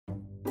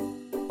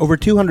Over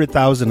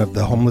 200,000 of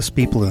the homeless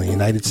people in the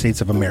United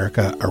States of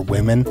America are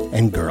women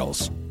and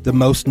girls. The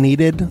most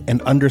needed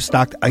and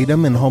understocked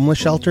item in homeless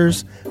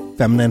shelters?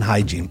 Feminine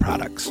hygiene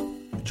products.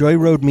 Joy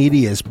Road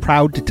Media is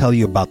proud to tell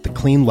you about the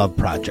Clean Love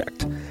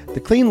Project. The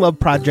Clean Love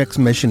Project's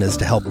mission is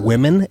to help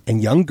women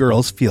and young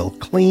girls feel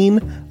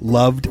clean,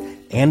 loved,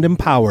 and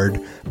empowered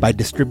by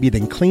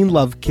distributing Clean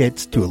Love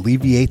kits to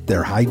alleviate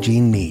their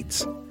hygiene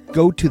needs.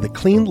 Go to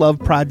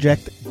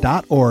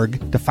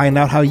thecleanloveproject.org to find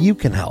out how you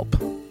can help.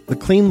 The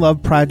Clean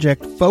Love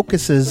Project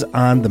focuses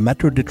on the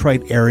Metro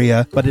Detroit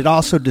area, but it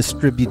also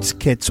distributes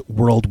kits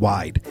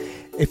worldwide.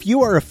 If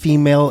you are a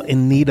female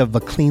in need of a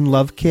Clean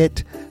Love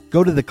kit,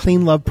 go to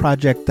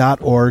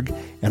thecleanloveproject.org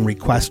and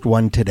request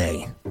one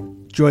today.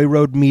 Joy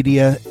Road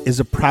Media is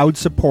a proud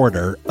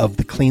supporter of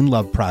the Clean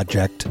Love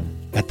Project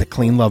at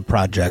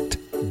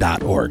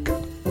thecleanloveproject.org.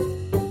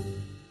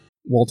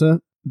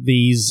 Walter,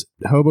 these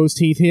hobo's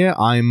teeth here,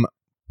 I'm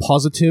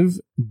positive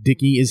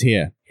Dickie is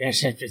here.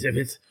 Yes,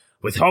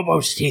 with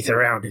hobo's teeth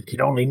around, it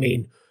can only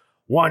mean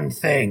one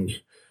thing.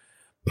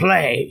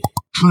 Play.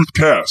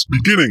 Truthcast,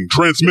 beginning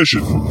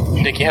transmission.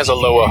 Dickie has a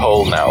lower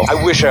hole now. I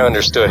wish I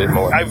understood it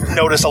more. I've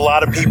noticed a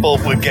lot of people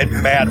would get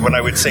mad when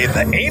I would say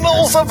the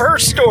anals of her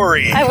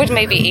story. I would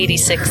maybe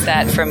 86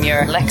 that from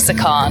your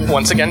lexicon.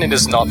 Once again, it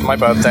is not my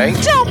birthday.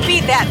 Don't be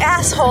that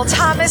asshole,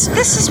 Thomas.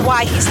 This is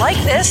why he's like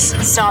this.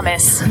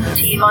 Thomas.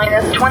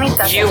 T-minus 20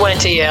 seconds. You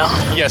went to Yale.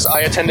 Yes, I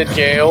attended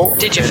Yale.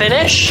 Did you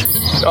finish?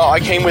 I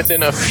came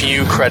within a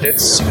few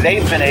credits.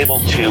 They've been able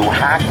to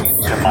hack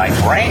into my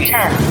brain.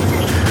 10,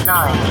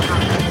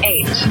 9,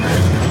 8,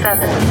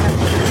 7,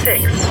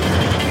 6,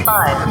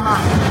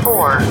 5,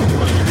 4,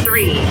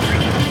 3,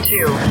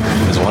 2.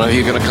 Is one of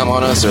you gonna come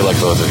on us, or like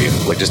both of you?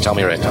 Like, just tell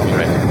me right now.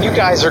 You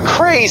guys are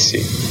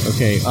crazy.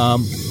 Okay,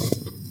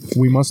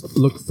 we must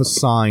look for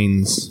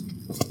signs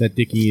that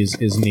Dickie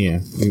is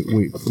near.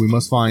 We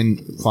must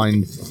find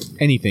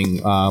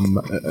anything.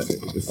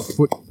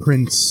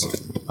 Footprints,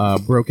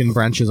 broken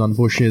branches on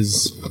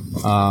bushes,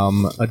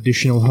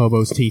 additional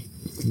hobo's teeth.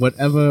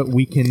 Whatever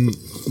we can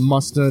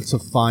muster to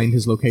find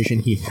his location,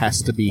 he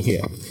has to be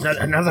here.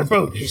 Another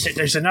boot. He said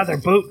there's another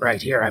boot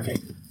right here. I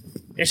mean,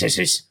 this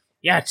is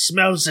yeah, it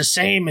smells the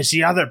same as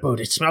the other boot.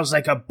 It smells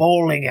like a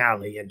bowling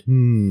alley. And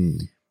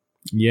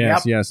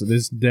Yes, Yep. yes.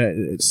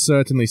 It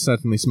certainly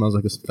smells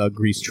like a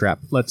grease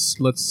trap. Let's.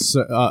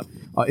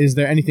 Is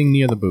there anything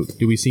near the boot?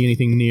 Do we see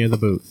anything near the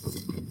boot?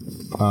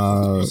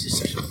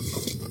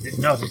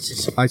 No, this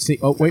is. I see.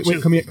 Oh, wait.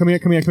 Come here. Come here.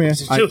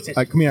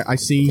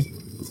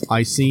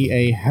 I see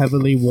a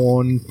heavily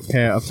worn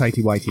pair of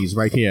tighty whities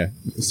right here.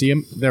 See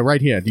them? They're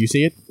right here. Do you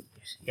see it?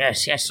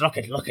 Yes. Look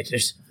at.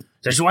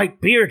 There's white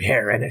beard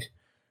hair in it.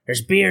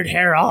 There's beard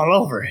hair all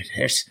over it.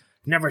 There's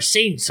never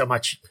seen so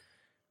much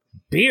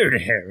beard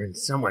hair in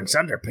someone's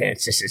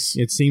underpants.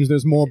 It seems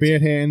there's more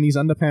beard hair in these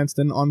underpants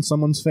than on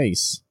someone's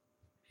face.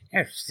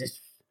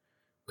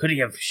 Could he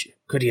have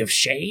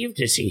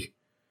shaved? Is he?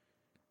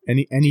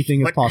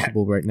 Anything is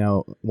possible right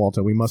now,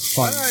 Walter. We must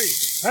find.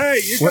 Hey,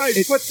 you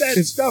guys put that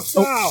stuff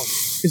down.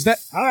 Is that?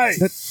 Hey,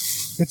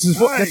 that's his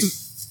voice. That's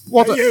his.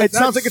 Walter, it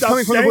sounds like it's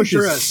coming from the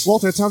bushes.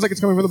 Walter, it sounds like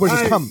it's coming from the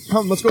bushes. Hey. Come,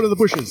 let's go to the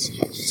bushes.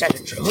 Is that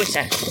true? Who is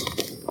that?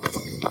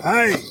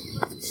 Hey,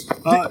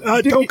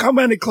 don't come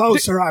any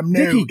closer. I'm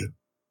nude.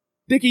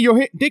 Dickie, you're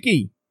here.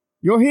 Dickie,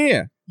 you're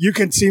here. You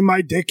can see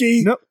my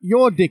Dickie? No,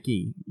 you're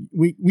Dickie.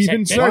 We've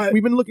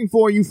been looking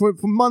for you for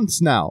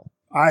months now.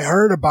 I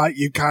heard about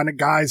you kind of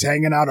guys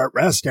hanging out at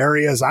rest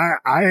areas. I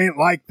ain't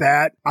like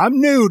that. I'm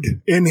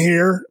nude in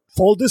here.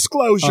 Full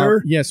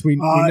disclosure. Yes, we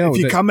know. If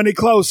you come any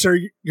closer,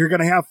 you're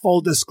going to have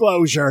full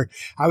disclosure.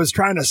 I was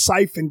trying to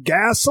siphon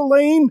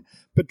gasoline,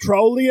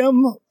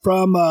 petroleum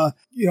from,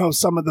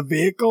 some of the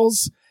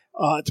vehicles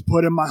to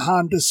put in my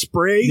Honda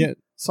Spree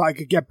so I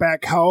could get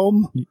back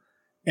home.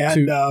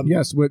 And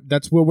yes,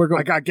 that's where we're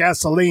going. I got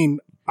gasoline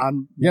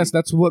on. Yes,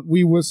 that's what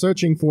we were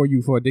searching for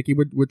you for, Dickie.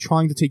 We're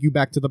trying to take you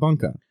back to the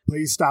bunker.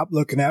 Please stop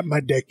looking at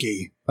my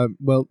Dickie.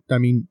 Well, I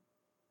mean,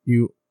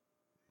 you.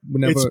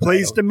 Whenever, it's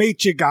pleased to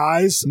meet you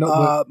guys.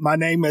 No, my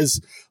name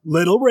is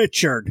Little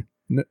Richard.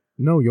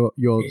 No, you're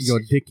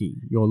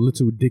Dickie. You're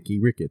Little Dickie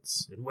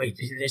Ricketts. Wait,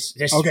 this.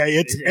 Okay,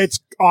 it's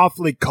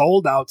awfully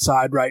cold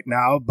outside right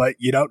now, but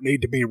you don't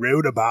need to be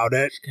rude about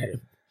it.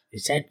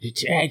 Is that?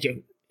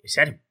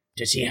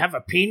 Does he have a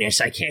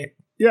penis? I can't.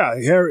 Yeah,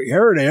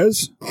 here it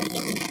is.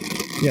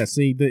 Yeah,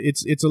 see,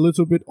 it's a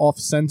little bit off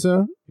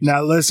center.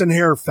 Now listen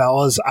here,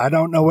 fellas. I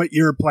don't know what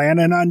you're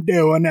planning on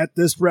doing at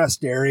this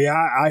rest area.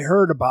 I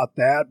heard about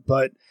that,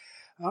 but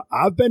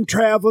I've been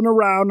traveling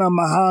around on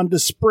my Honda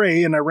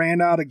Spree, and I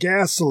ran out of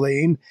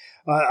gasoline.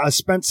 I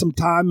spent some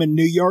time in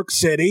New York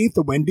City,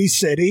 the Windy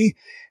City,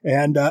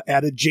 and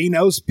at a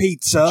Gino's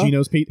Pizza.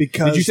 Gino's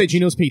Pizza? Did you say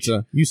Gino's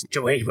Pizza?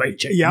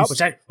 Wait. Yep.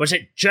 Was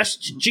it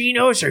just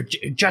Gino's or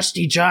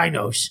Justy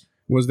Gino's?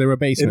 Was there a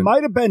basement? It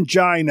might have been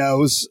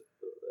Gino's.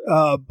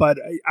 But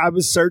I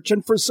was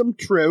searching for some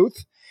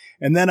truth,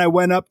 and then I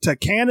went up to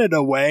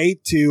Canada Way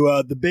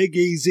to the Big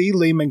Easy,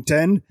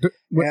 Leamington,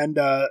 and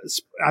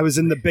I was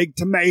in the Big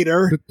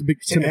Tomato.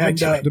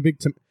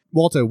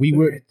 Walter, we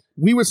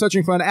were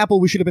searching for an apple.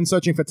 We should have been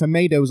searching for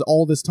tomatoes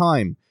all this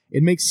time.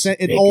 It makes sense.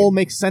 It all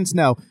makes sense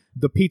now.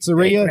 The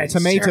pizzeria,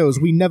 tomatoes.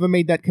 We never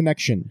made that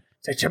connection.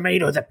 The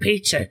tomato, the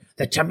pizza,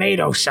 the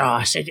tomato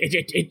sauce.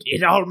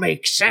 It all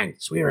makes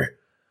sense.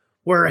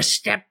 We're a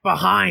step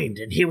behind,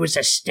 and he was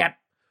a step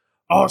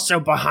also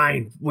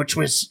behind, which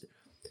was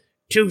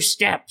 2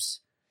 steps.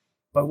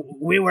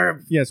 But we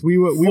were... Yes, we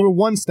were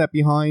 1 step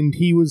behind.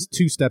 He was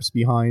 2 steps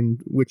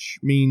behind, which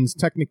means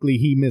technically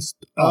he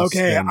missed us.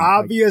 Okay,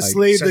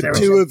 obviously the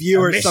two of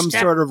you are some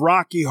sort of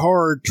Rocky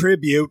Horror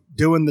tribute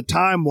doing the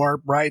time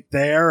warp right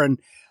there. And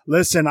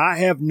listen, I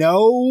have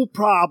no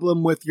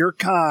problem with your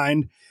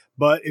kind,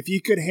 but if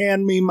you could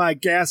hand me my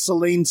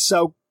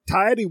gasoline-soaked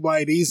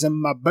tidy-whities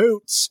and my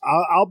boots,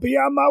 I'll be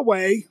on my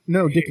way.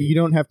 No, Dickie, you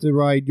don't have to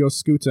ride your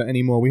scooter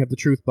anymore. We have the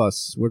truth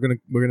bus. We're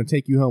gonna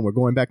take you home. We're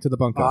going back to the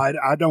bunker.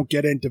 I don't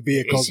get into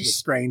vehicles with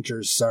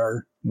strangers,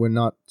 sir. We're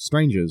not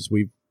strangers.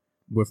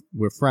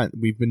 We're friends.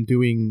 We've been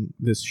doing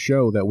this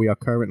show that we are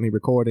currently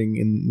recording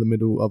in the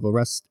middle of a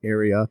rest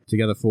area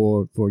together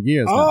for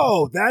years now.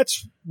 Oh,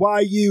 that's why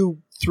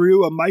you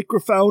threw a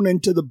microphone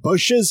into the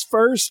bushes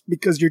first?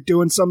 Because you're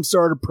doing some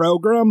sort of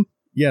program?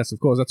 Yes, of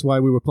course. That's why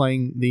we were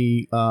playing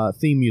the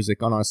theme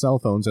music on our cell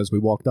phones as we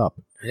walked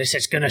up. This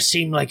is going to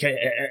seem like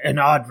an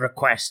odd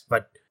request,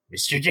 but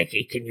Mr.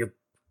 Dickey, can you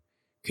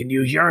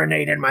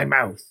urinate in my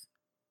mouth?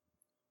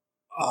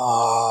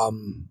 I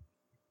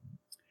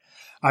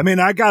mean,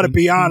 I got to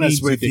be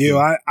honest with you.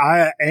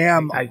 I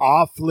am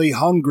awfully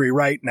hungry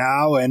right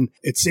now, and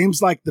it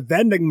seems like the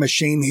vending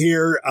machine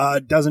here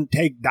doesn't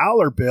take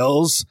dollar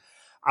bills.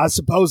 I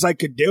suppose I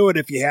could do it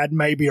if you had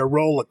maybe a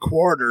roll of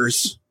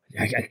quarters.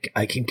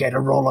 I can get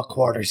a roll of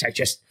quarters. I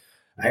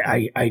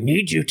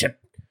need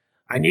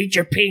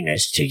your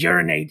penis to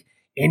urinate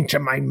into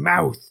my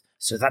mouth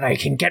so that I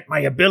can get my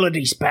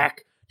abilities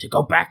back to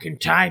go back in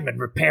time and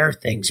repair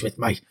things with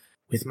my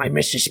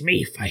Mrs.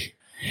 Meef.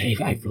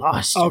 I've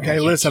lost. Okay,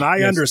 listen,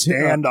 I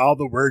understand all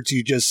the words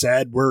you just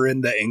said were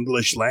in the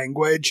English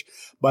language,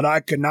 but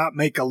I could not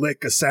make a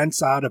lick of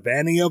sense out of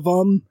any of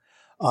them.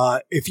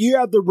 If you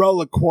have the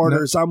roll of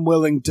quarters, I'm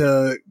willing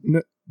to...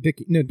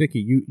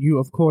 Dickie, you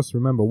of course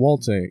remember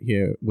Walter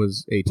here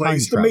was a time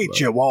Pleased traveler. to meet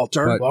you,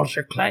 Walter.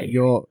 Walter Clay.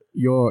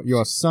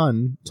 Your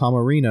son,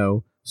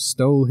 Tomarino,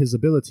 stole his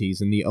abilities,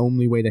 and the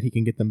only way that he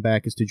can get them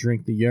back is to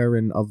drink the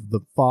urine of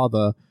the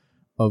father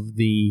of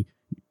the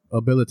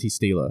ability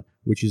stealer,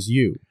 which is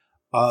you.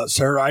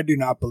 Sir, I do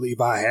not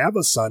believe I have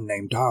a son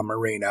named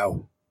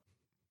Tomarino.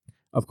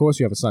 Of course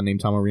you have a son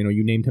named Tomarino.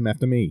 You named him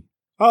after me.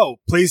 Oh,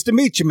 pleased to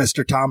meet you,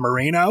 Mr.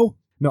 Tomarino.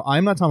 No,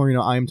 I'm not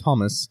Tomarino. I am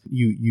Thomas.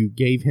 You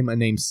gave him a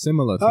name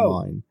similar to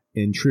mine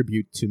in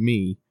tribute to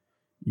me,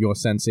 your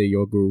sensei,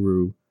 your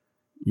guru,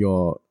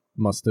 your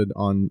mustard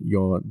on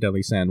your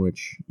deli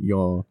sandwich,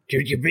 your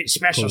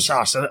special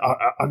sauce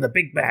on the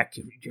Big Mac.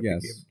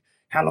 Yes.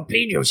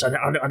 Jalapenos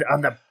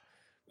on the...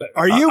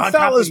 Are you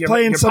fellas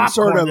playing some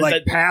sort of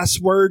like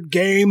password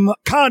game?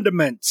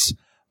 Condiments.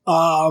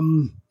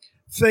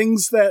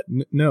 Things that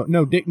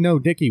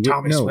Dickie.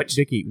 Thomas,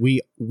 Dickie.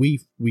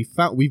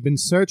 We've been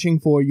searching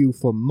for you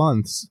for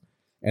months,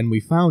 and we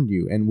found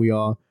you, and we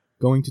are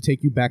going to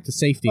take you back to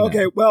safety.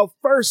 Okay, now. well,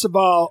 first of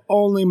all,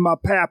 only my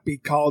pappy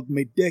called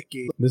me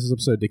Dickie. This is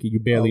absurd, Dickie. You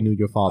barely knew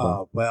your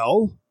father.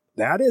 Well,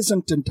 that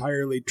isn't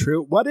entirely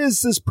true. What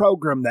is this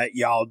program that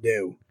y'all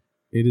do?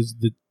 It is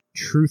the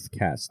Truth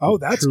Cast. Oh,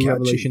 that's True catchy.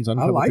 Revelations I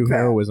Uncovered like Through that.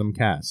 Heroism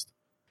Cast.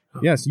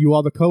 Yes, you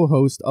are the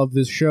co-host of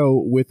this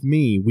show with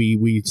me.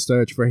 We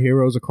search for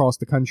heroes across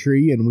the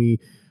country, and we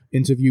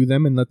interview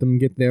them and let them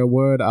get their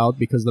word out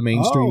because the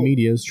mainstream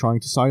media is trying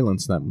to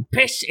silence them.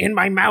 Piss in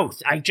my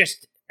mouth. I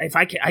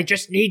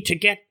need to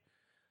get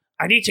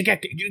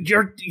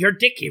you're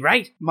Dickie,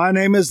 right? My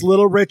name is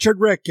Little Richard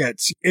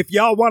Ricketts. If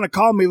y'all want to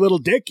call me Little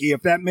Dickie,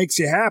 if that makes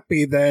you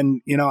happy, then,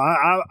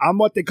 I'm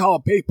what they call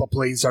a people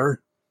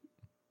pleaser.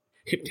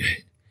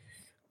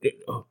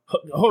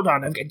 Hold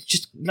on.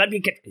 Just let me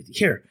get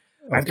here.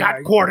 Okay. I've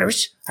got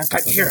quarters. I've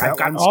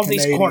got all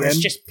these quarters.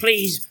 Just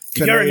please,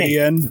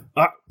 Canadian.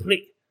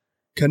 Please.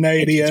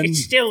 Canadian.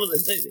 It's still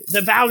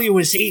the value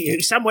is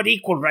somewhat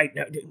equal right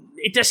now.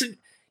 It doesn't.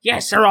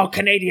 Yes, they're all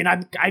Canadian.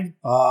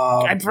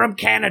 I'm from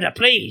Canada.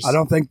 Please. I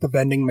don't think the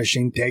vending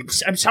machine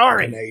takes. I'm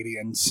sorry,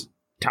 Canadians.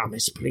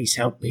 Thomas, please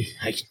help me.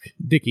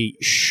 Dickie,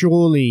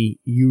 surely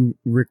you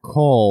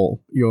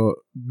recall your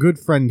good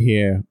friend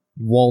here,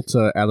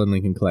 Walter Allen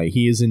Lincoln Clay.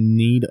 He is in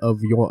need of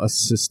your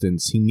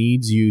assistance. He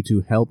needs you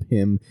to help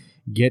him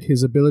get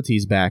his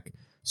abilities back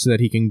so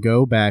that he can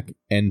go back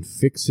and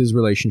fix his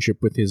relationship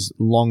with his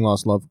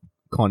long-lost love,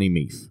 Connie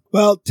Meef.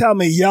 Well, tell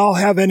me, y'all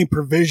have any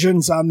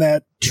provisions on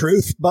that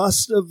truth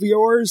bust of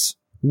yours?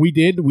 We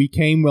did. We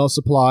came well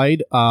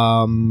supplied,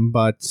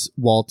 but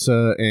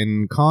Walter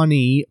and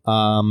Connie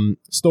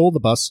stole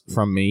the bus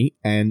from me,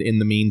 and in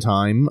the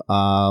meantime,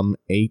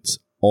 ate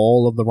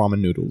all of the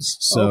ramen noodles.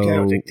 So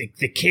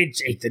the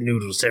kids ate the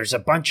noodles. There's a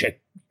bunch of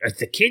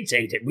the kids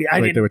ate it. I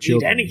didn't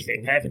eat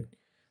anything.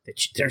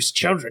 There's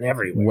children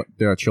everywhere. What?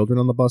 There are children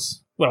on the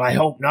bus? Well, I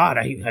hope not.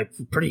 I'm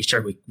pretty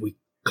sure we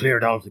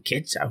cleared all the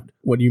kids out.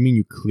 What do you mean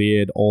you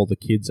cleared all the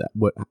kids out?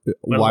 What?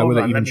 Well, why were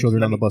there hold on, even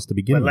children on the bus to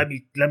begin Well,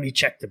 with? let me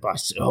check the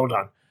bus. Hold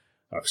on.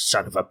 Oh,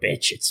 son of a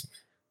bitch!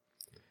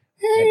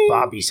 And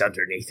Bobby's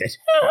underneath it.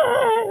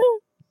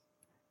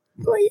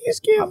 Please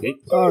give.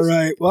 All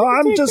right. Well,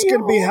 I'm just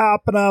going to be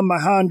hopping on my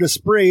Honda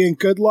Spree, and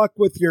good luck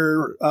with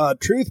your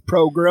truth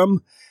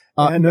program.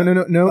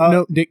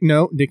 No, Dick,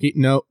 no, Dickie,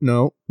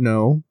 no.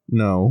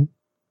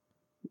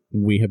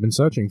 We have been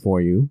searching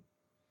for you.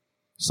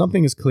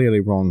 Something is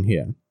clearly wrong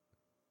here.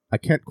 I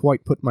can't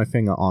quite put my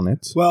finger on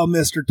it. Well,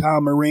 Mr.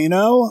 Tom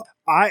Marino,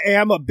 I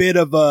am a bit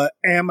of a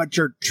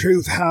amateur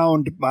truth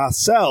hound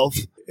myself.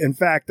 In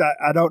fact,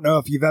 I don't know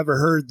if you've ever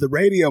heard the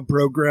radio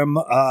program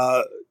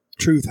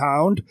Truth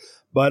Hound,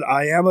 but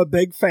I am a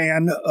big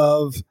fan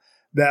of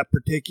that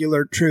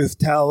particular truth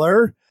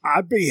teller.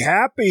 I'd be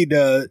happy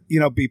to,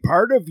 be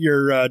part of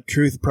your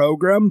truth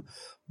program,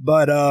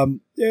 but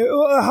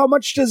how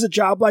much does a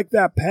job like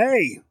that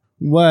pay?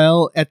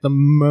 Well, at the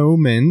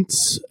moment,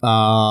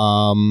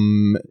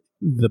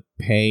 the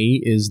pay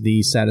is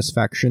the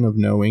satisfaction of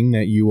knowing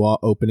that you are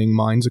opening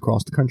minds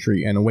across the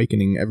country and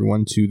awakening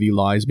everyone to the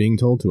lies being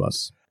told to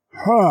us.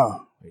 Huh.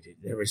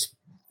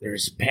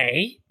 There's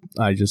pay?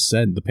 I just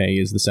said the pay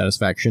is the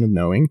satisfaction of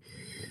knowing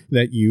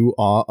that you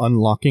are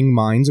unlocking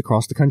minds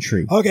across the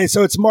country. Okay,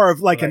 so it's more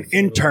of like an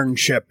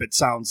internship, it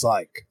sounds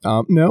like.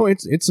 No,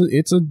 it's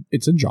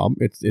a job.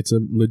 It's a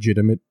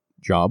legitimate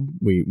job.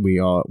 We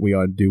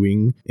are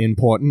doing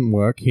important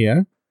work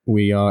here.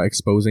 We are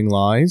exposing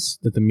lies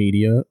that the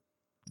media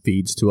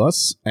feeds to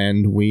us,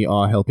 and we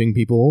are helping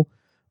people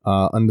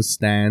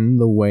understand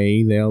the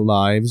way their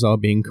lives are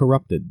being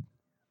corrupted.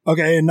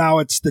 Okay, and now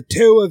it's the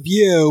two of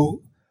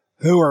you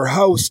who are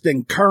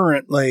hosting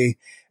currently,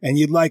 and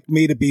you'd like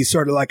me to be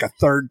sort of like a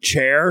third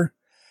chair?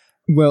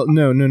 Well,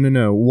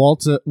 no.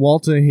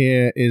 Walter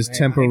here is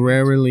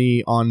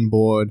temporarily on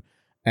board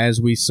as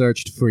we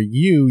searched for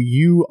you.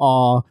 You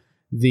are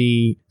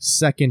the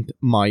second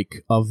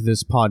mic of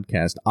this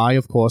podcast. I,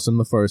 of course, am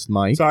the first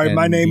mic. Sorry,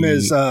 my name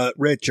is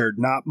Richard,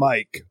 not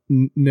Mike.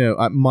 No,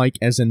 Mike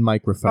as in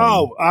microphone.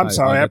 Oh, I'm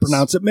sorry. I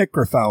pronounce it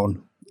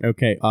microphone.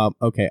 Okay.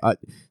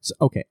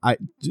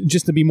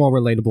 Just to be more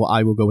relatable,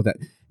 I will go with that.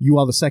 You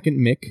are the second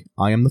Mick.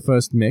 I am the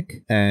first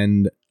Mick,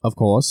 and of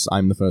course,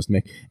 I'm the first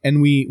Mick.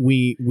 And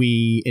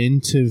we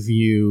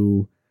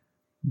interview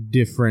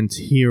different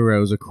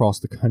heroes across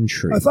the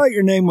country. I thought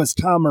your name was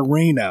Tom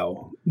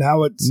Marino.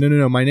 Now it's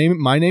no. My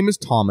name is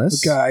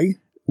Thomas. Okay.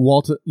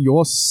 Walter,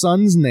 your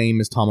son's name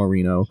is Tom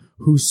Marino,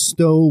 who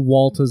stole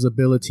Walter's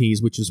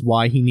abilities, which is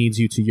why he needs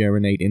you to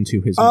urinate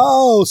into his mouth.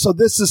 Oh, so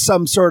this is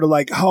some sort of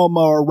like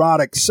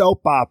homoerotic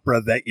soap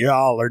opera that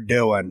y'all are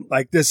doing.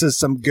 Like this is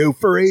some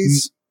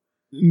gooferys?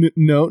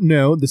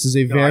 No. This is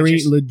a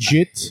very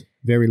legit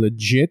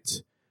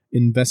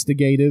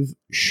investigative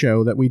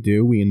show that we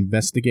do. We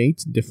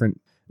investigate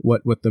different,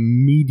 what the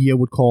media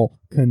would call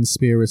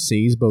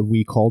conspiracies, but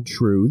we call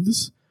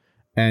truths.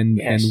 And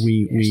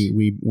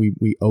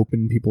we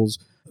open people's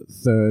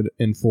third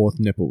and fourth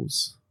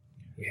nipples.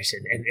 Yes,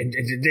 and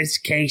in this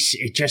case,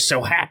 it just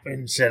so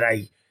happens that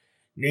I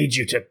need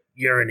you to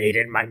urinate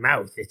in my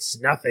mouth. It's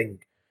nothing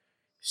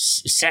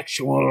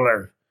sexual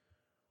or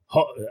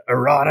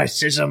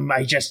eroticism.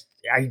 I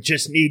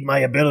just need my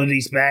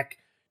abilities back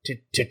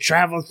to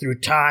travel through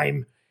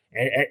time,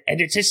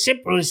 and it's as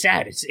simple as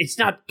that. It's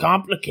not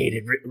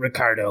complicated,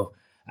 Ricardo.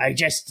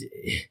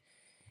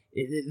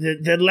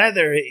 The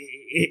leather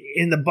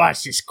in the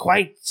bus is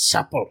quite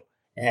supple.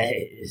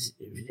 It's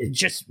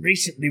just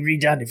recently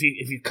redone. If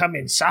you come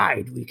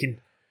inside, we can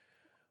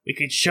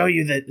show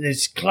you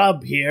this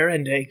club here,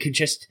 and I could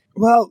just.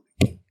 Well,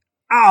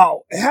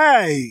 ow!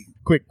 Hey!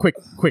 Quick!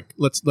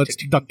 Let's duck.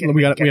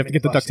 We have to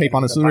get the duct tape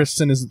on his wrists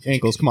and his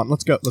ankles. Come on,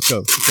 let's go,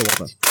 Walter.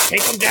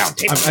 Take him down.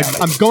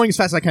 I'm going as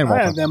fast as I can,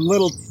 Walter. I have them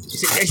little.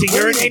 Is he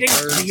urinating?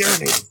 Is he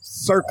urinating?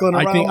 Circling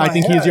around. I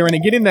think he is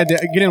urinating. Get in there.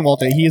 Get in,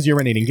 Walter. He is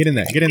urinating. Get in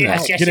there. Get in there.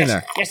 Get in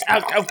there. Yes.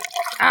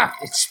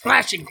 It's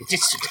splashing.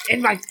 It's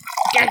in my.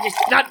 It's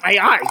not my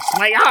eyes.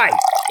 My eye.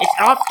 It's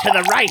off to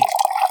the right.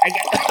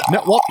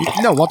 No,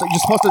 Walter.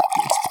 It's supposed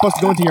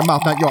to go into your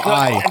mouth, not your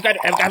eye. I've got.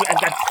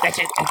 That's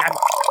it.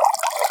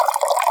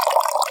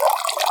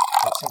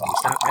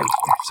 Something's not right.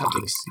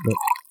 Something's.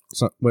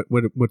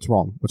 What's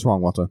wrong? What's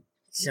wrong, Walter?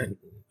 Son,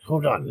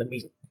 hold on. Let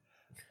me.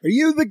 Are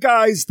you the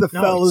guys,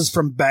 fellas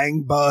from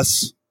Bang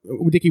Bus?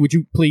 Dickie, would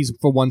you please,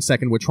 for 1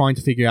 second, we're trying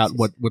to figure out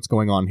what's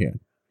going on here.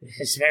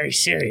 It's very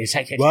serious.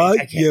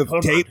 You've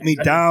taped me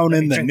down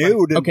in the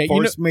nude and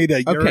forced me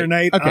to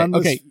urinate on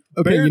this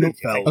bearded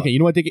fella. Okay, you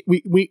know what, Dickie?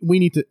 We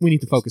need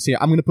to focus here.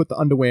 I'm going to put the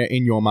underwear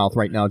in your mouth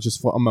right now,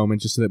 just for a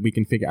moment, just so that we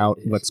can figure out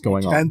what's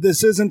going on. And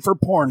this isn't for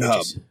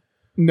Pornhub.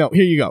 No,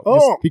 here you go.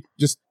 Oh.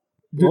 Just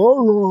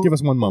give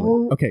us one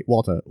moment. Okay,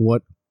 Walter,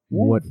 what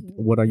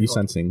are you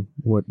sensing?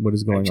 What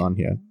is going on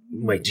here?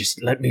 Wait,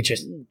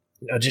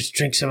 I'll just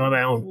drink some of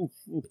my own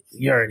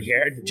urine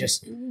here.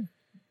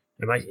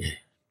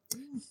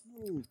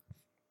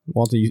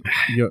 Walter,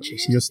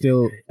 you're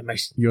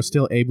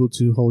still able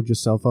to hold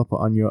yourself up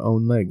on your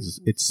own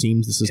legs. It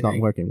seems this is not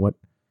working. What?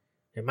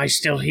 Am I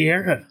still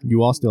here?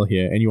 You are still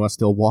here, and you are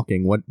still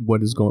walking. What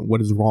is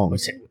wrong?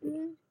 What's it?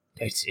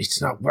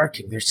 It's not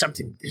working. There's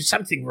something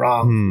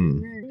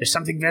wrong. There's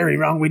something very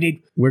wrong.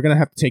 We're gonna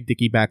have to take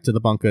Dickie back to the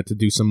bunker to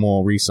do some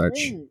more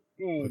research.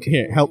 Okay,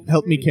 here,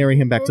 help me carry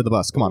him back to the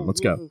bus. Come on,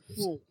 let's go.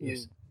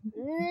 Yes.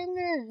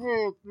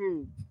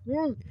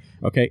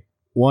 Okay,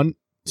 1,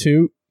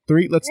 2,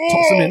 3. Let's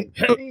toss him in.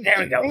 There we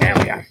go.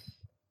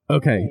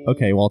 Okay,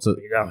 Walter.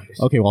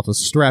 Okay, Walter,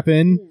 strap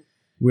in.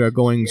 We are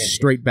going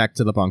straight back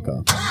to the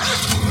bunker.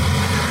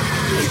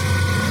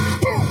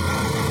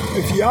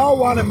 If y'all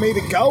wanted me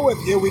to go with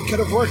you, we could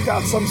have worked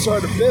out some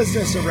sort of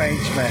business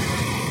arrangement.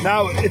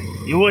 Now,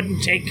 you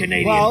wouldn't take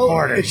Canadian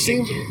quarters. It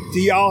seems, do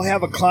y'all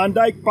have a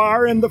Klondike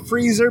bar in the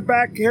freezer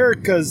back here?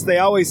 Because they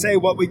always say,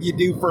 what would you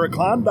do for a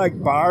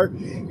Klondike bar?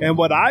 And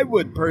what I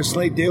would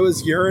personally do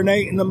is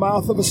urinate in the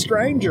mouth of a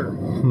stranger.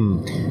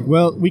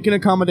 Well, we can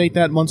accommodate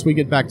that once we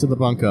get back to the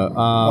bunker.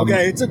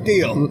 Okay, it's a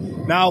deal.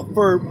 Now,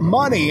 for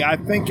money, I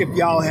think if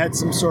y'all had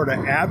some sort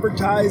of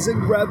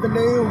advertising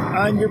revenue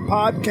on your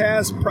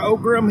podcast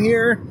program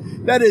here,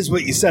 that is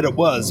what you said it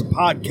was, a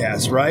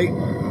podcast, right?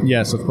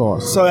 Yes, of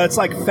course. So that's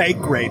like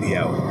fake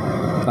radio.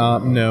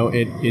 No,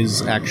 it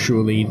is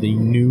actually the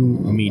new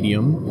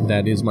medium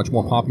that is much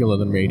more popular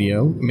than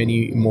radio.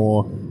 Many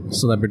more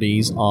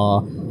celebrities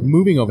are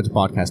moving over to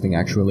podcasting,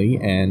 actually,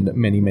 and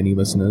many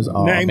listeners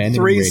are Name abandoning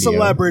 3 radio.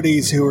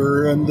 celebrities who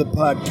are in the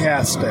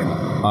podcasting.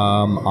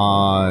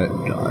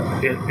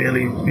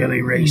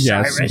 Billy Ray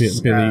Cyrus.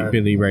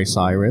 Billy Ray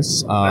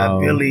Cyrus.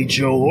 Billy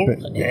Joel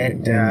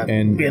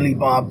and Billy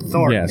Bob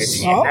Thornton.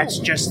 Yes. That's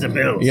just the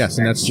Bills. Yes,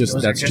 and that's just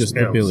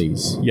the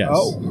Billies. Yes.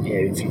 Oh.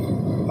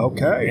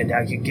 Okay. And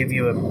I could give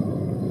you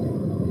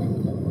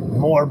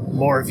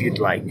more if you'd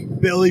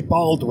like. Billy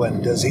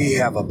Baldwin, does he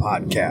have a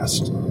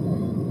podcast?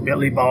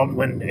 Billy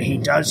Baldwin, he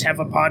does have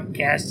a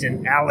podcast,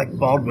 and Alec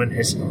Baldwin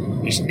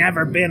he's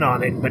never been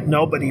on it, but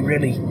nobody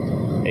really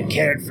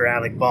cared for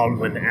Alec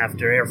Baldwin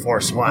after Air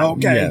Force One.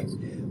 Okay. Yeah.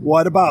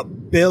 What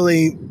about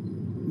Billy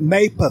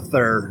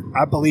Mapother?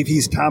 I believe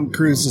he's Tom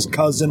Cruise's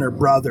cousin or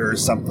brother or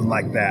something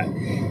like that.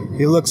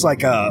 He looks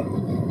like a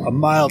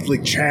mildly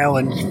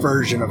challenged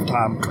version of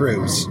Tom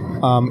Cruise.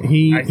 I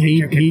think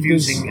you're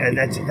confusing.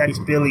 That's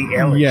Billy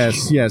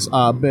Eilish. Yes.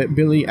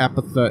 Billy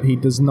Apatha, he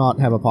does not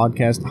have a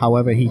podcast.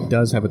 However, he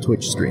does have a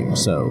Twitch stream.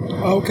 So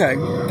okay,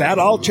 that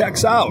all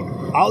checks out.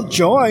 I'll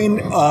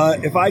join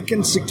if I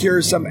can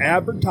secure some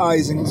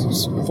advertising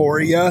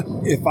for you.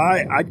 If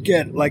I'd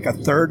get like a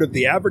third of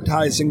the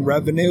advertising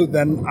revenue,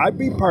 then I'd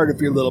be part of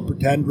your little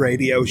pretend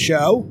radio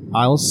show.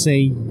 I'll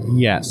say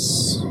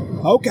yes.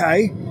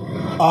 Okay.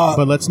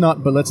 But let's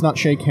not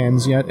shake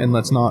hands yet, and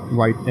let's not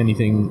write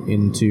anything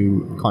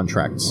into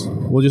contracts.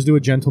 We'll just do a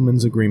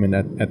gentleman's agreement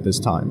at this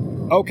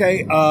time.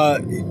 Okay,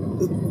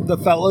 the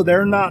fellow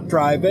there not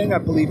driving, I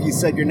believe you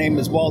said your name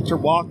is Walter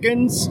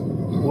Watkins?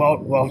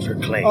 Walter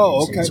Clay.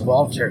 Oh, okay. It's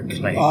Walter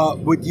Clay.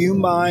 Would you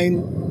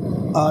mind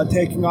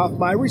taking off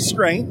my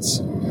restraints?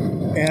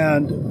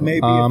 And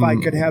maybe if I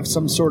could have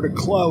some sort of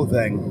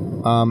clothing.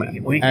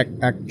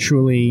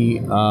 Actually,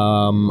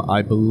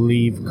 I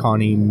believe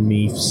Connie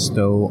Meaf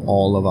stole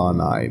all of our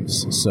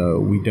knives, so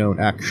we don't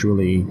have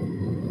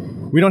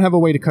a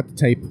way to cut the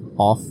tape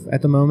off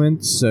at the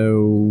moment,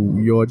 so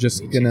you're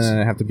just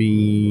gonna have to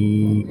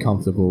be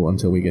comfortable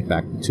until we get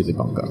back to the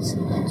bunker.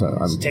 So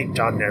it's taped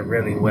on there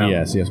really well.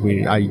 Yes.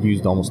 I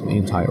used almost the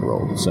entire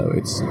roll, so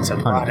it's a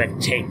lot of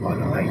tape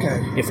on it.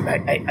 Okay. If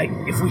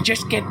we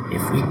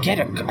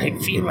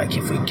feel like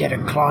if we get a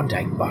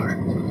Klondike bar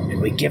and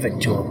we give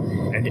it to him,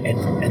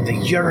 and the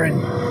urine,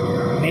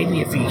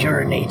 maybe if he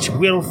urinates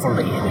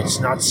willfully and it's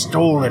not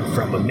stolen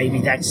from him,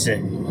 maybe that's the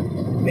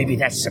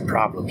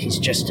problem. He's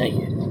just a.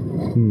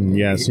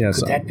 Yes.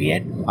 Could that be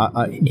it?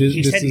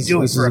 He said he'd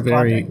do it for a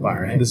Klondike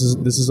bar, right? This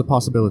is a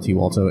possibility,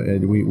 Walter.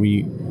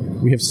 We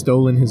have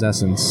stolen his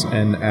essence,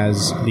 and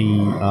as the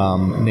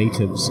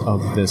natives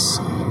of this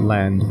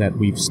land that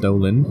we've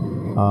stolen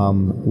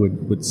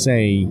would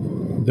say,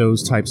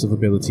 those types of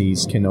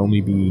abilities can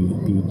only be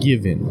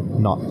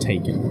given, not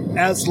taken.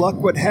 As luck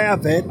would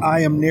have it,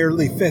 I am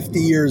nearly 50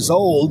 years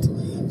old,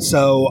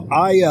 so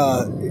I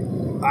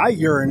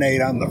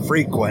urinate on the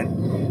frequent.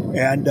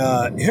 And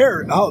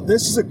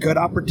this is a good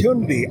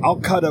opportunity. I'll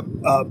cut a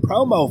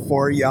promo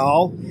for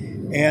y'all,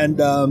 and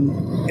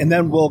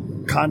then we'll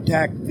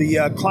contact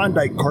the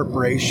Klondike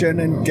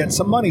Corporation and get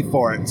some money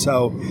for it.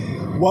 So,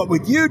 what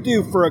would you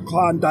do for a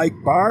Klondike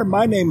bar?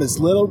 My name is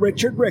Little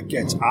Richard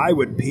Ricketts. I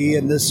would pee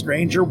in this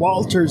stranger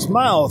Walter's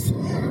mouth.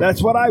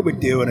 That's what I would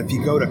do. And if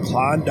you go to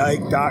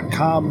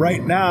Klondike.com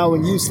right now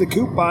and use the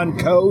coupon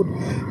code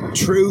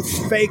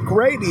Truth Fake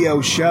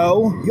Radio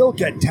Show, you'll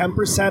get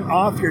 10%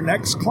 off your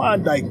next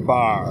Klondike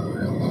bar.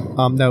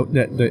 No,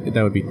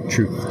 that would be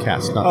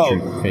Truthcast, not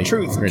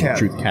Truth Fake.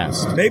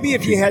 Truthcast. Maybe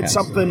if you had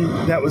something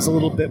that was a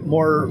little bit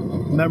more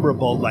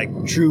memorable, like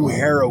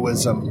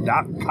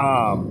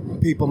TrueHeroism.com.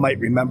 people might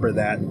remember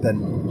that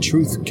than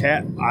Truth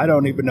Cat. I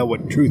don't even know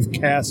what Truth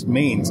Cast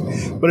means.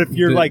 But if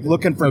you're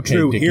looking for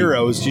true Dickie.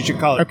 heroes, you should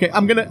call it. Okay,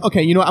 I'm gonna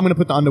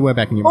put the underwear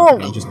back in your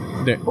mouth. Just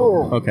there.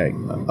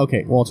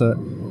 Okay, Walter.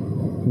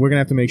 We're gonna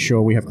have to make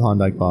sure we have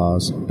Klondike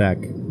bars back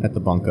at the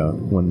bunker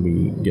when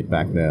we get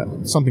back there.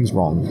 Something's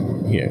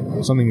wrong here.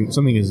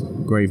 Something is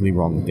gravely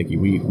wrong with Dickie.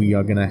 We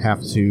are gonna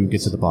have to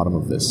get to the bottom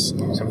of this.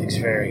 Something's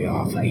very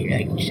off.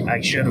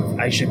 I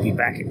should be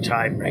back in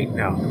time right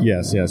now.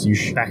 Yes, you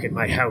should. Back at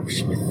my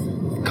house with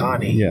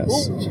Connie.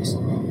 Yes. Just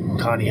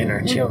Connie and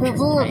our children.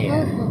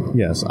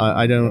 Yes,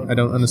 I don't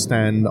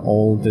understand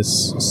all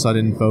this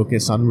sudden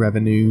focus on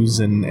revenues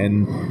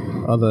and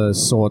other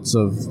sorts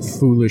of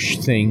foolish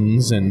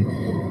things and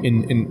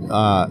in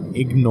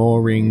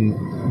ignoring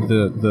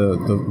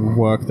the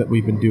work that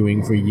we've been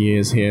doing for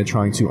years here,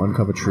 trying to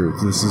uncover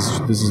truth. This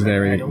is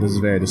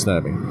very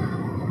disturbing.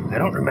 I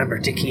don't remember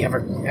Dickie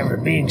ever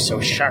being so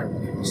sharp,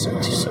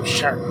 so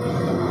sharp,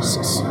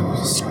 so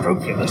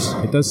scrupulous.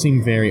 It does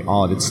seem very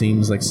odd. It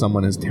seems like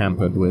someone has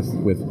tampered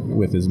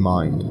with his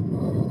mind.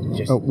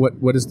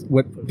 What is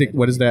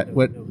that?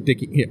 What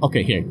Dickie? Here,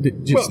 okay, here.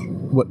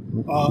 What?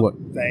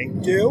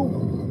 Thank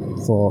you.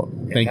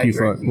 Thank you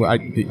for. Well, I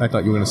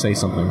thought you were going to say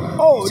something.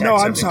 Oh no,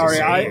 I'm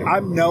sorry.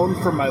 I'm known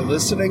for my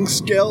listening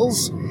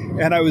skills,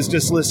 and I was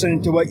just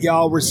listening to what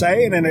y'all were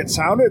saying, and it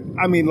sounded,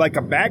 like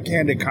a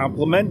backhanded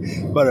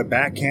compliment, but a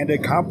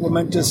backhanded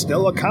compliment is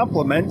still a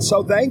compliment.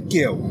 So thank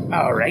you.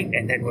 All right,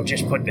 and then we'll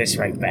just put this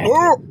right back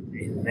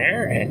in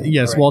there. And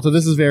yes, right. Walter,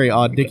 this is very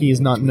odd. Dickie is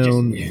not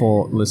known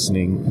for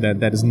listening.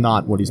 That is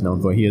not what he's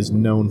known for. He is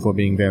known for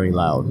being very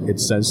loud. It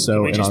says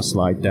so in our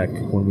slide deck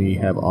when we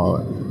have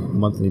our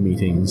monthly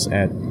meetings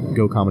at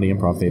Go Comedy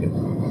Improv Theater.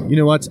 You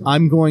know what?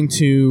 I'm going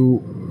to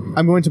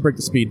break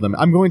the speed limit.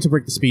 I'm going to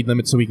break the speed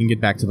limit so we can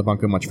get back to the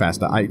bunker much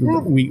faster.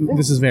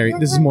 This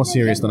is more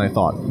serious than I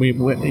thought.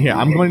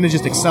 I'm going to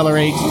just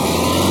accelerate.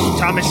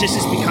 Thomas, this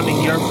is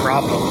becoming your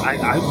problem.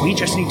 We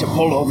just need to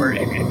pull over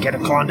and get a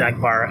Klondike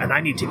bar, and I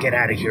need to get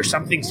out of here.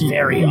 Something's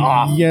very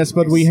off. Yes,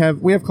 but we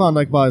have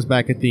Klondike bars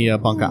back at the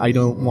bunker. I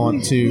don't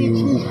want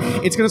to.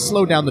 It's going to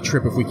slow down the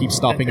trip if we keep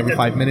stopping every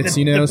 5 minutes.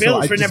 The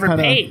bills were never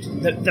paid.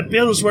 The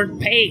bills weren't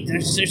paid.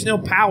 There's no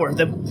power.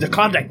 The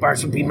Klondike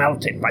bars will be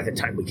melted by the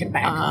time we get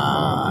back.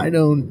 I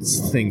don't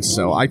think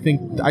so. I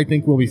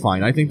think we'll be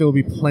fine. I think there will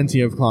be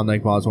plenty of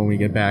Klondike bars when we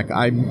get back.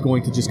 I'm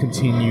going to just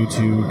continue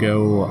to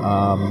go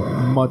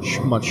much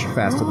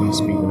faster than the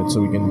speed limit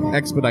so we can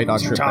expedite our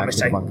trip back to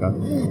the bunker.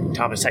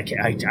 Thomas,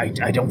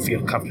 I don't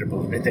feel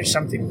comfortable. There's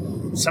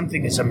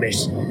something is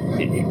amiss.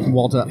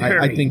 Walter,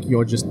 I think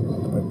you're just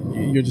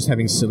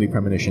having silly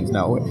premonitions.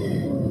 Now,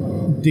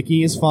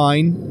 Dickie is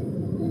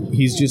fine.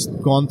 He's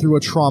just gone through a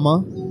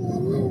trauma.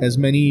 As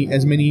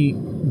many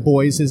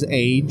boys his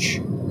age,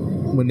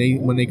 when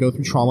they go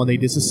through trauma, they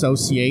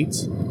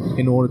disassociate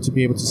in order to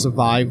be able to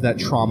survive that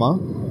trauma.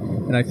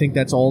 And I think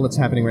that's all that's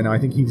happening right now. I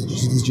think he's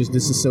just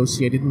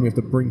disassociated, and we have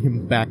to bring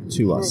him back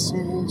to us.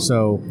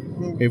 So,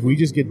 if we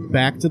just get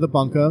back to the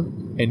bunker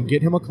and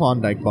get him a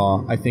Klondike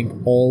bar, I think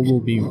all will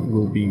be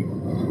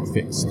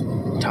fixed.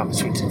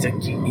 Thomas,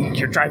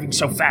 you're driving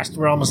so fast.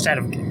 We're almost out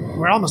of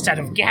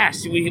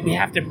gas. We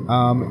have to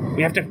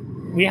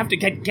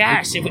get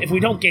gas. If we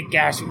don't get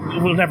gas,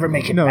 we'll never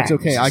make it back. No, it's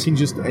okay. I can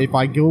just, if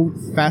I go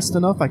fast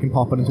enough, I can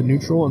pop it into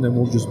neutral, and then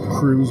we'll just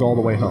cruise all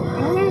the way home.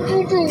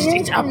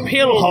 It's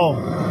uphill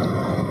home.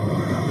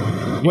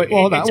 Wait,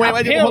 hold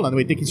on.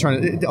 Wait, Dickie's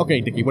trying to.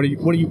 Okay, Dickie, what are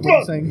you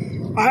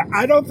saying?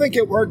 I don't think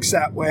it works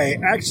that way.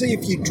 Actually,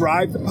 if you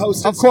drive the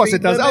posted of course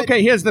speed it does. limit,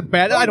 okay, here's the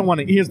bad. I don't want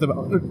to. Here's the.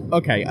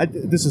 Okay,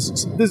 this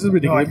is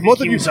ridiculous. No,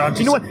 both of you.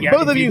 You know what? Yeah,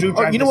 both of you.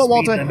 You know what,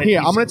 Walter? Limit, here,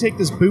 I'm going to take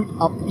this boot.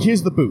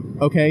 Here's the boot.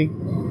 Okay,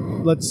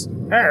 let's.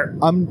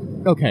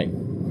 Okay.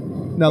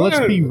 Now let's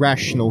be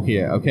rational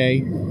here.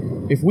 Okay.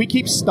 If we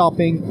keep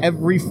stopping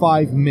every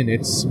 5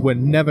 minutes, we're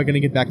never going to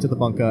get back to the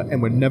bunker,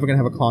 and we're never going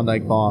to have a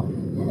Klondike bar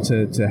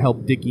to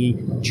help Dickie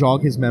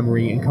jog his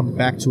memory and come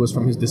back to us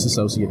from his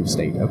disassociative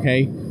state,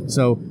 okay?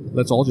 So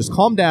let's all just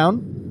calm down,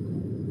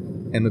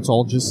 and let's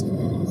all just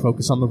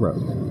focus on the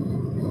road.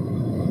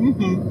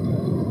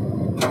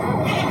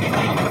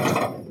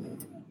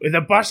 The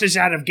bus is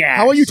out of gas.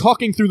 How are you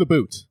talking through the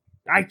boot?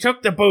 I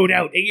took the boot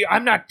out.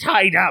 I'm not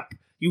tied up.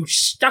 You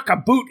stuck a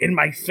boot in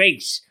my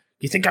face.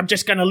 You think I'm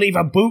just going to leave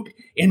a boot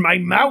in my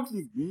mouth?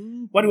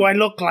 What do I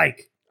look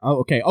like? Oh,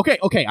 okay.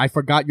 I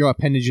forgot your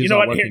appendages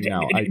are working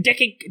now.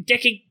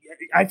 Dickie,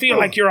 I feel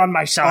like you're on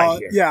my side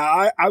here.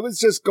 Yeah, I was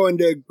just going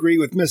to agree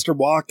with Mr.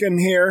 Walken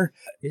here.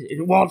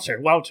 Walter,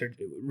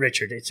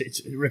 Richard,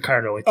 it's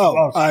Ricardo. It's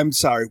Walter. I'm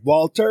sorry,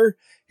 Walter.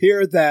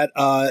 Here that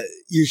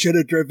you should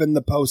have driven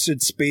the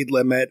posted speed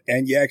limit,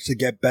 and you actually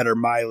get better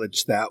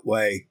mileage that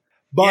way.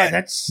 But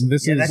that's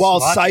while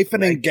logical,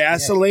 siphoning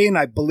gasoline,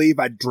 I believe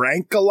I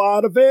drank a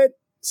lot of it.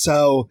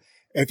 So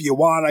if you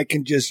want, I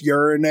can just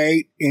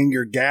urinate in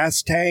your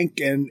gas tank,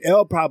 and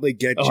it'll probably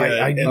get you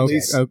at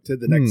least to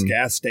the next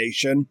gas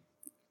station. Okay, Okay. okay,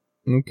 okay. All right. Now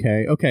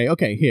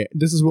Okay. Here,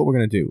 this is what we're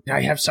gonna do.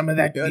 I have some of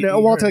that.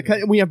 Walter,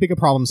 we have bigger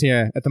problems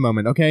here at the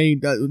moment. Okay,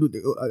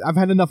 I've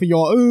had enough of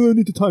your. I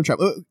need to time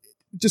travel.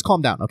 Just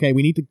calm down. Okay,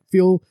 we need to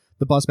fill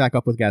the bus back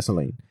up with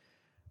gasoline.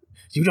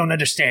 You don't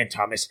understand,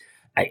 Thomas.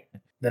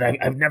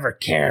 I've never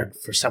cared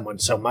for someone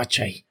so much.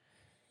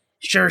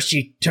 Sure,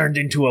 she turned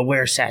into a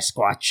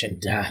were-Sasquatch,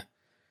 and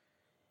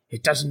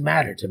it doesn't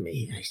matter to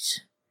me.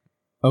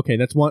 Okay,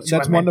 that's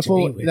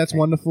wonderful. That's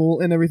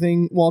wonderful and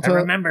everything, Walter. I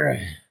remember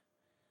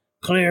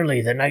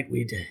clearly the night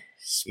we'd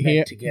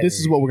spent together. This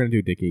is what we're gonna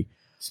do, Dickie.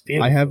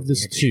 I have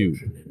this tube.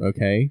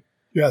 Okay.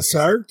 Yes,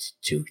 sir.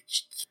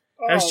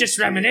 I was just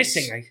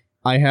reminiscing.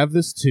 I have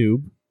this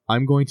tube.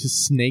 I'm going to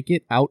snake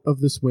it out of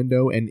this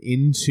window and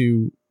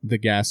into the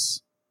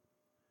gas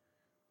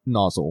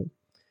nozzle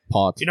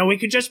pot. We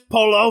could just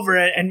pull over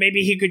it, and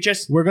maybe he could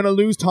just... We're going to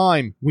lose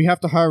time. We have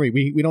to hurry.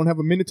 We don't have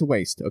a minute to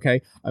waste,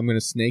 okay? I'm going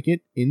to snake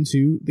it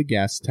into the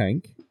gas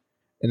tank,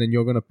 and then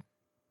you're going to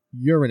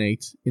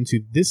urinate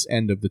into this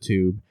end of the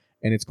tube,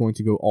 and it's going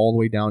to go all the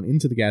way down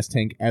into the gas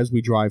tank as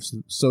we drive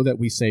so that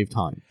we save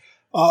time.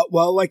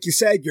 Well, like you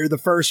said, you're the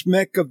first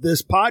Mick of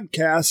this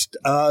podcast,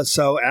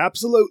 so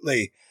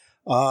absolutely.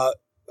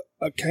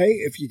 Okay,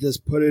 if you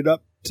just put it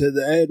up to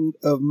the end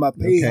of my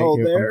pee hole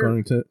there. I'm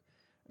going to...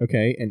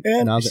 Okay, and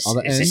now the other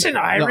end. Is this an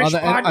Irish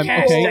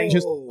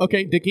podcast?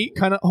 Okay, Dickie,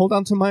 kind of hold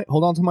on to my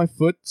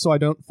foot so I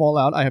don't fall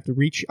out. I have to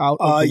reach out.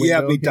 Of the window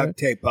yeah, we duct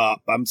tape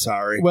up. I'm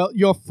sorry. Well,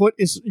 your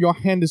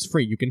hand is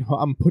free.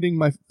 I'm putting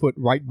my foot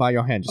right by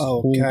your hand. Just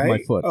hold my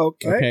foot.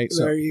 Okay,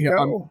 so there you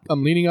go.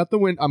 I'm leaning out the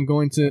window. I'm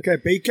going to. Okay,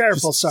 be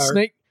careful, sir.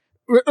 Snake.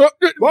 Whoa!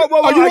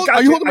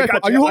 Are you holding my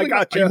foot? I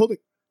got you.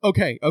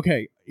 Okay.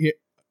 Here.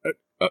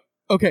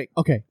 Okay.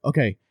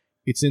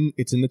 It's in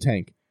the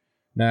tank.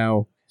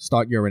 Now.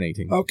 Start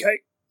urinating. Okay.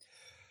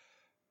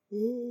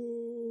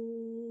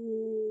 Ooh,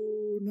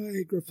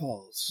 Niagara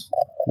Falls.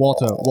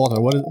 Walter,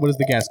 what is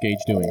the gas gauge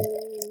doing?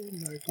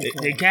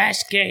 The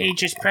gas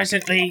gauge is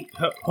presently...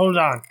 Hold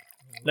on.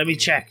 Let me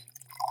check.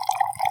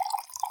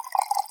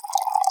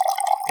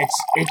 It's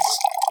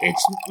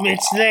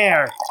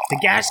there. The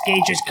gas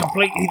gauge is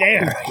completely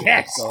there.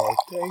 Yes.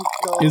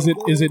 Is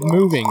it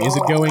moving? Is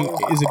it going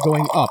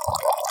up?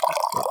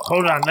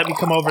 Hold on. Let me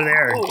come over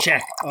there and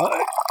check.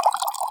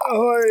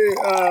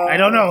 I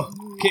don't know.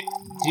 Do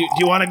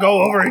you want to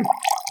go over and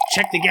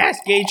check the gas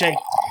gauge?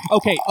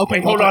 Okay.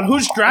 Wait, hold on.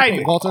 Who's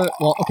driving? Walter.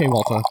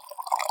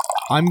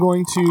 I'm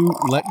going to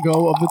let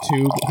go of the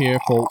tube here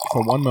for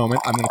 1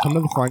 moment. I'm going to come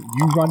to the front.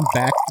 You run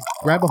back,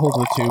 grab a hold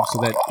of the tube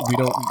so that we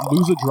don't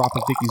lose a drop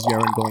of Dickie's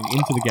urine going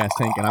into the gas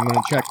tank, and I'm going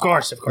to check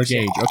the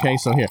gauge. Yeah. Okay,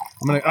 so here.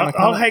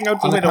 I'll hang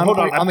out the window. Hold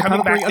on. On the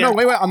count of three. No,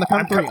 wait. On the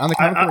count of three. On the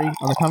count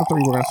of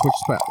three, we're going to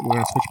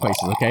switch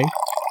places, okay?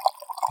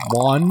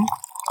 1,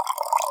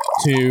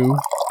 2,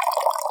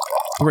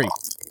 3.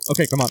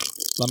 Okay, come on.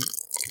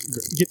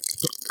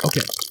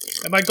 Okay.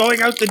 Am I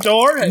going out the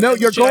door? No,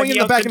 you're going in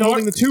the back and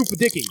holding the tube for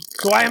Dickie.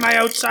 So why am I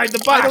outside the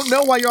bus? I don't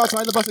know why you're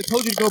outside the bus. I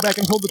told you to go back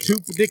and hold the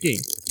tube for Dickie.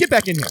 Get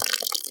back in here.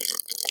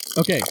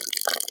 Okay.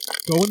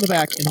 Go in the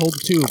back and hold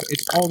the tube.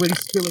 It's already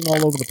spilling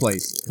all over the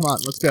place. Come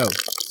on, let's go.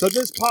 So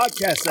this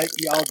podcast that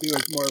y'all do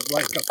is more of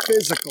like a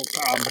physical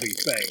comedy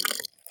thing.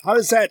 How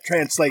does that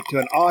translate to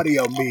an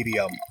audio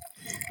medium?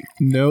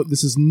 No,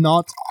 this is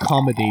not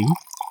comedy.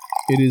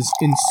 It is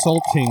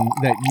insulting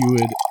that you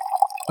would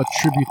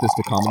attribute this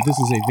to comedy. This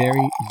is a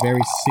very,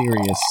 very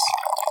serious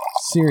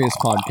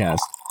podcast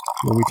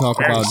where we talk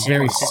about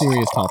very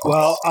serious topics.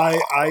 Well,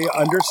 I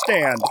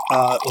understand.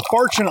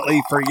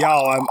 Fortunately for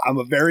y'all, I'm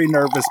a very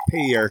nervous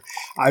peer.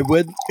 I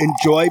would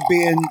enjoy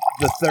being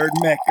the third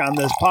Mick on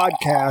this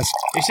podcast.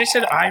 Is this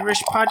an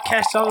Irish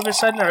podcast all of a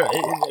sudden? Or,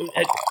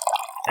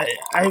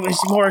 I was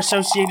more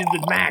associated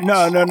with Mac.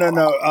 No.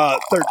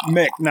 Third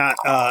Mick, not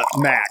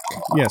Mac.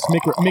 Yes,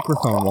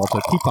 microphone,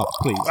 Walter. Keep up,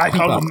 please. I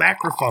call them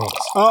macrophones.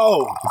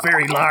 Oh.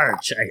 Very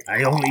large.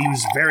 I only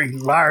use very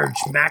large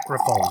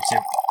macrophones.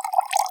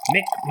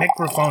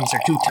 Microphones are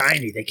too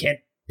tiny. They can't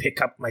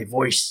pick up my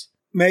voice.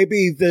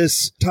 Maybe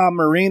this Tom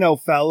Marino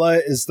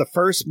fella is the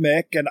first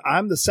Mick, and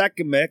I'm the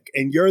second Mick,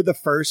 and you're the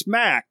first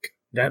Mac.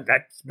 That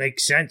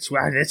makes sense.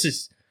 Wow,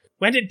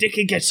 when did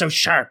Dickie get so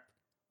sharp?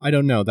 I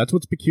don't know. That's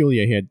what's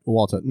peculiar here,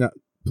 Walter. Now,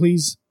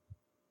 please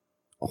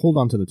hold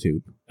on to the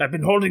tube. I've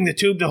been holding the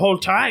tube the whole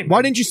time.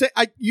 Why didn't you say?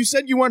 You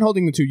said you weren't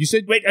holding the tube. You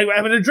said, "Wait, I'm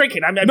going to drink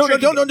it."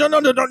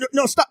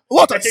 No! Stop,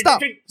 Walter!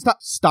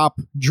 Stop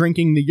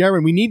drinking the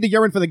urine. We need the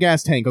urine for the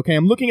gas tank. Okay,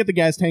 I'm looking at the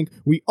gas tank.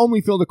 We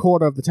only filled a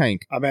quarter of the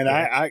tank. I mean,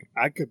 I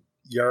could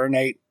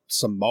urinate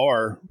some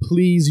more.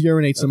 Please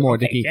urinate some more,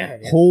 Dickie. Yeah.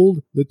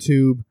 Hold the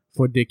tube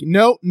for Dickie.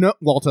 No,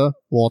 Walter.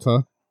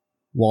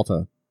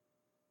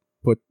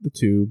 Put the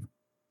tube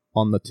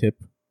on the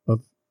tip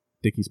of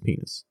Dickie's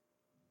penis.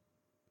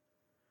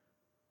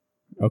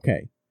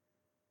 Okay.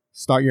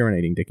 Start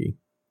urinating, Dickie.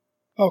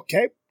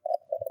 Okay.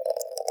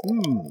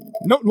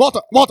 No,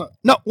 Walter!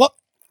 No, what?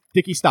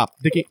 Dickie, stop.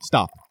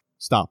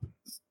 Stop.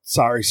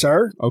 Sorry,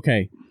 sir.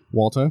 Okay,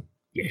 Walter.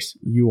 Yes.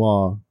 You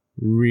are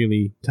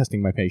really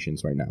testing my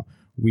patience right now.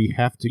 We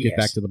have to get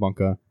back to the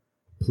bunker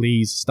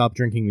please stop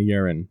drinking the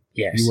urine.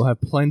 Yes. You will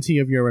have plenty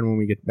of urine when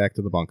we get back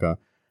to the bunker.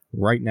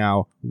 Right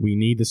now, we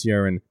need this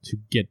urine to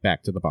get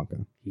back to the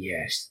bunker.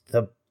 Yes,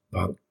 the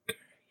bunker.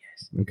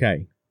 Yes.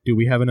 Okay. Do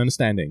we have an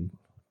understanding?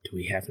 Do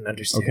we have an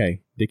understanding?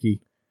 Okay,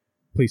 Dickie,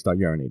 please start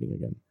urinating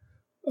again.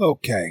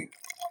 Okay.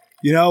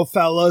 You know,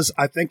 fellas,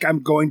 I think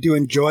I'm going to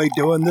enjoy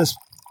doing this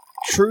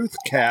truth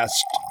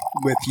cast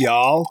with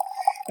y'all,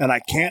 and I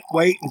can't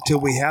wait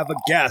until we have a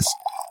guest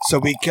so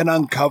we can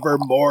uncover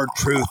more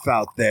truth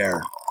out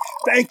there.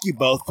 Thank you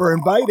both for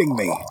inviting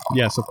me.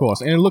 Yes, of course.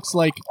 And it looks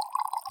like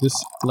this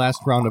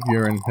last round of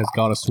urine has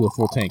got us to a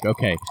full tank.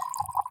 Okay.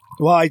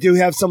 Well, I do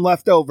have some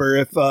left over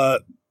if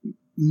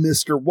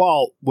Mr.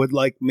 Walt would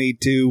like me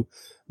to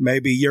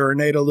maybe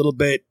urinate a little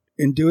bit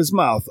into his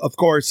mouth. Of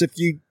course, if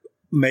you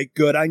make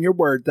good on your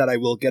word that I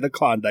will get a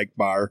Klondike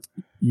bar.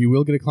 You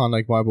will get a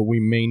Klondike bar, but we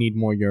may need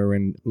more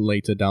urine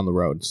later down the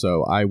road.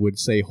 So I would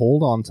say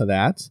hold on to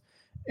that,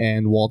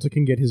 and Walter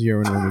can get his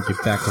urine when we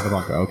get back to the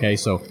bunker. Okay,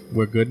 so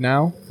we're good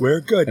now?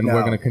 We're good and now.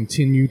 We're going to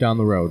continue down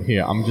the road.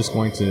 Here, I'm just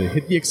going to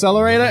hit the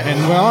accelerator,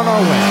 and we're on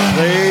our way.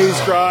 Please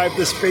drive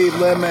the speed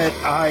limit.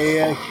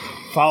 I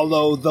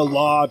follow the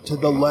law to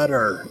the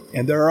letter.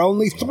 And there are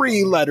only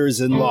 3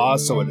 letters in law,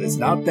 so it is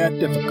not that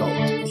difficult.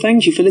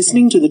 Thank you for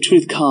listening to the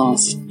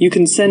Truthcast. You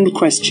can send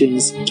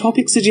questions,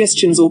 topic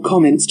suggestions, or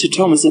comments to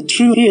Thomas at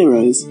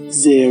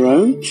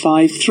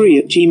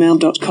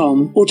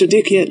trueheroes053@gmail.com or to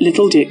Dickie at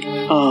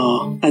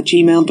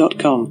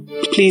littledicr@gmail.com.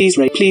 Please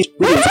rate.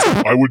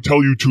 I would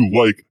tell you to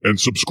like and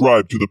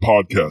subscribe to the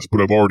podcast,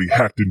 but I've already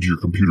hacked into your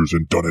computers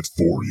and done it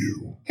for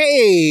you.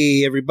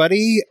 Hey,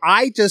 everybody.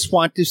 I just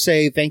want to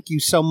say thank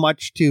you so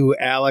much to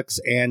Alex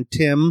and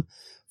Tim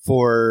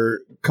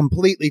for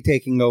completely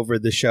taking over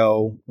the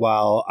show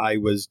while I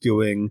was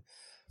doing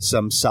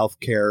some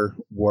self-care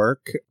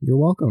work. You're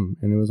welcome.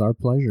 And it was our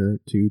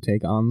pleasure to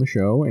take on the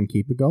show and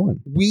keep it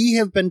going. We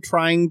have been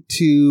trying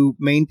to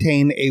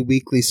maintain a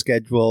weekly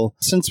schedule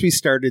since we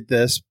started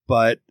this,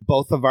 but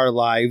both of our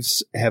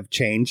lives have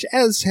changed,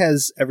 as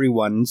has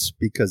everyone's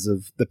because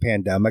of the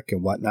pandemic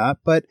and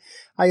whatnot. But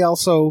I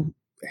also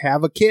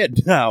have a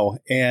kid now,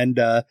 and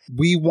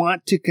we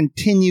want to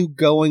continue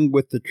going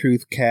with the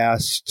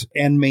Truthcast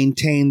and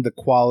maintain the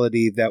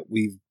quality that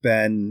we've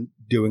been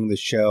doing the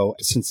show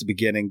since the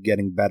beginning,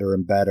 getting better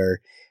and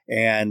better.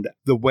 And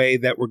the way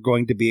that we're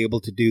going to be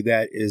able to do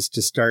that is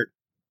to start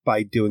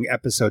by doing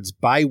episodes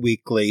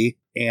bi-weekly,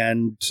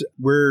 and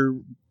we're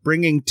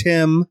bringing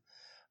Tim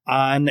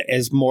on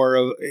as more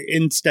of,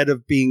 instead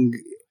of being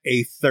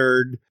a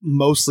third,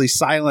 mostly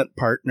silent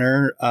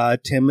partner,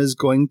 Tim is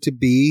going to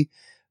be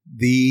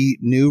the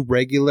new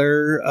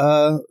regular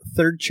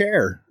third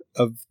chair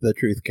of the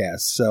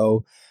Truthcast.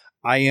 So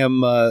I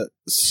am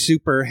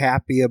super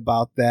happy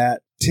about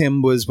that.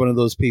 Tim was one of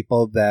those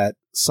people that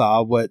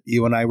saw what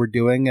you and I were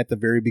doing at the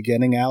very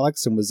beginning,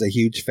 Alex, and was a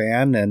huge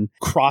fan and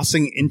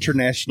crossing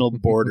international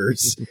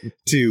borders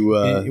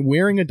to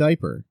wearing a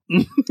diaper.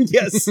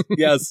 Yes.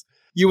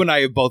 You and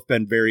I have both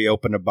been very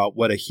open about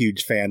what a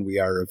huge fan we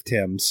are of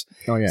Tim's.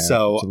 Oh, yeah.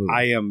 So absolutely.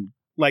 I am,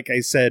 like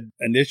I said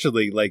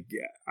initially, like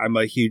I'm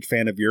a huge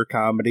fan of your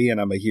comedy and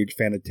I'm a huge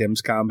fan of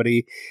Tim's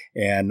comedy.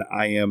 And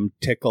I am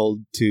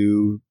tickled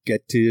to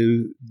get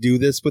to do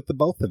this with the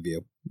both of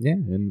you. Yeah.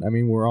 And I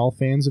mean, we're all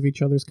fans of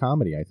each other's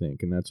comedy, I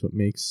think. And that's what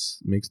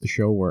makes the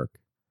show work.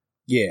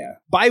 Yeah.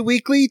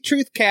 Bi-weekly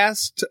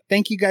Truthcast.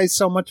 Thank you guys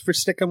so much for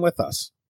sticking with us.